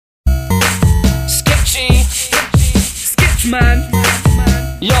Sketchman.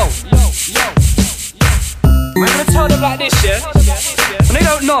 Yo, I'm gonna tell them like this, yeah? When they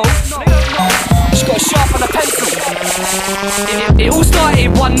don't know, just gotta sharpen a pencil. It all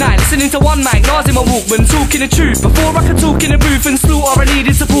started one night, listening to one mic, Nas in my Walkman, talking the truth. Before I could talk in the booth and slaughter, I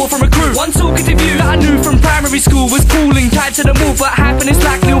needed support from a crew. One talkative view that I knew from primary school was cool and tied to the move, but happiness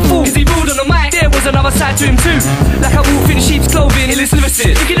like Lil Fool. Cause he ruled on the mic, there was another side to him too. Like a wolf in sheep's clothing, illest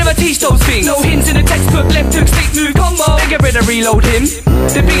lyricist. You can never teach those things. No hints in the textbook, left hook, stick move combo. They get rid of reload him.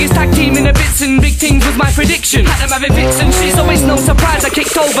 The biggest tag team in the bits and big things was my prediction. Had them having bits and shit, so it's no surprise I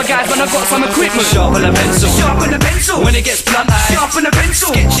kicked over guys when I got some equipment. Sharpen a pencil, sharpen a pencil. When it gets blunt, I sharpen a pencil.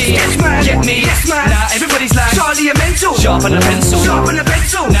 Sketchy, Sketchman, get me, yes man. Now everybody's like Charlie a mental. Sharpen a pencil, sharpen a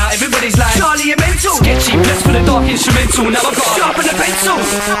pencil. Now everybody's like Charlie a mental. Sketchy, blessed for the dark instrumental. Now I got sharpen a pencil.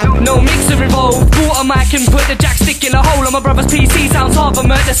 No mixer involved. Bought a mic and put the jack stick in a hole on my brother's PC. Sounds hard for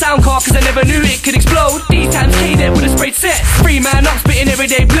murder sound card, cause I never knew it could explode. These times K there with a sprayed set. 3 man up spitting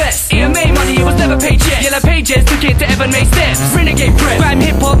everyday bless. EMA money, it was never paid yet. Yellow pages took it to Evan May steps. Renegade breath. Grime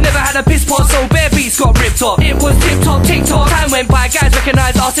hip hop never had a piss pot, so bare beats got ripped off. It was tip top, tick tock. Time went by, guys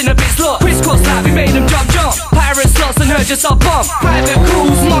recognized us in a bit slot. Crisscross like we made them jump. Pirate slots and heard just up bump. Private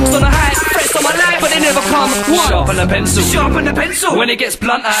calls, marks on the high. Threats on my life, but they never come. One. Sharpen a pencil, sharpen a pencil. When it gets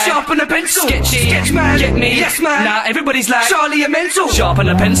blunt, I sharpen a pencil. Sketchy, Sketchman, get me, yes man. Now everybody's like Charlie a mental. Sharpen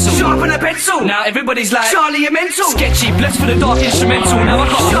a pencil, sharpen a pencil. Now everybody's like Charlie a mental. Sketchy, blessed for the dark instrumental. Now I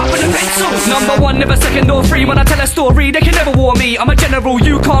got sharpen a pencil. Number 1, never second or free. When I tell a story, they can never war me. I'm a general,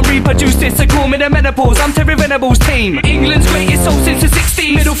 you can't reproduce this. So call me the menopause, I'm Terry Venables' team. England's greatest soul since the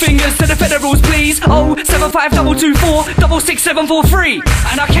 60s. Middle fingers to the federals, please. 07522466743.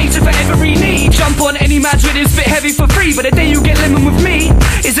 And I cater for every need. Jump on any match with his bit heavy for free. But the day you get lemon with me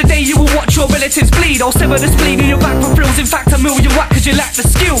is the day you will watch your relatives bleed. I'll sever the spleen in your back for thrills. In fact, $1 million whack cause you lack the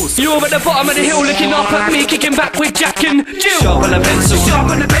skills. You're at the bottom of the hill looking up at me, kicking back with Jack and Jill. Sharpen a pencil,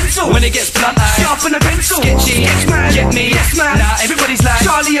 sharpen a pencil. When it gets blunt, I sharpen a pencil. Sketchy, Sketchman, get me, yes man. Now everybody's like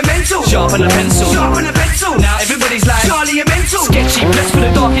Charlie a mental. Sharpen a pencil, sharpen a pencil. Now everybody's like Charlie a mental. Sketchy, blessed for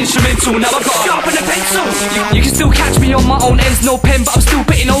the dark instrumental. Now I got sharpen a pencil. You can still catch me on my own ends, no pen, but I'm still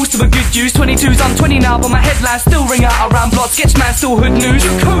putting O's to a good use. 22s, I'm 20 now, but my headlines still ring out around block. Sketchman still hood news.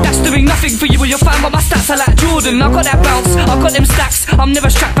 That's doing nothing for you or your fan, but my stats are like Jordan. I got that bounce, I got them stacks. I'm never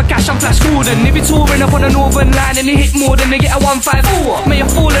strapped for cash, I'm Flash Gordon. If you're touring up on the northern line and you hit more than they get a 154, may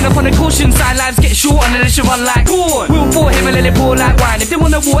have fallen up on the caution sign. Lives get short unless you run like corn. We'll pour him and let it pour like wine. If they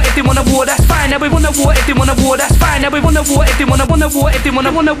want a war, if they want a war, that's fine. Now we want a war, if they want a war, that's fine. Now we want a war, if they want a war, if they want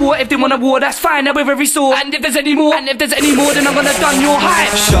a war, if they want a war, that's fine. Now we're very sore. And if there's any more, then I'm gonna done your height.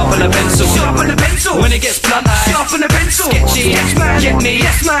 Sharpen a pencil, sharpen a pencil. When it gets blunt, I sharpen a pencil. Sketchy, Sketchman, get me,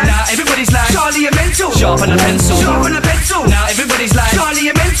 yes man. Now everybody's like Charlie a mental. Sharpen a pencil, sharpen a pencil. Now everybody's like Charlie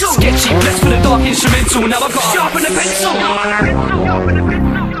a mental. Sketchy, blessed for the dark instrumental. Now I got sharpen a pencil.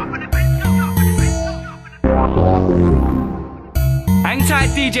 Hang tight,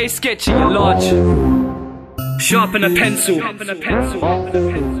 DJ Sketchy, you large. Sharpen a pencil.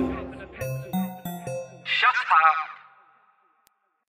 Shut up.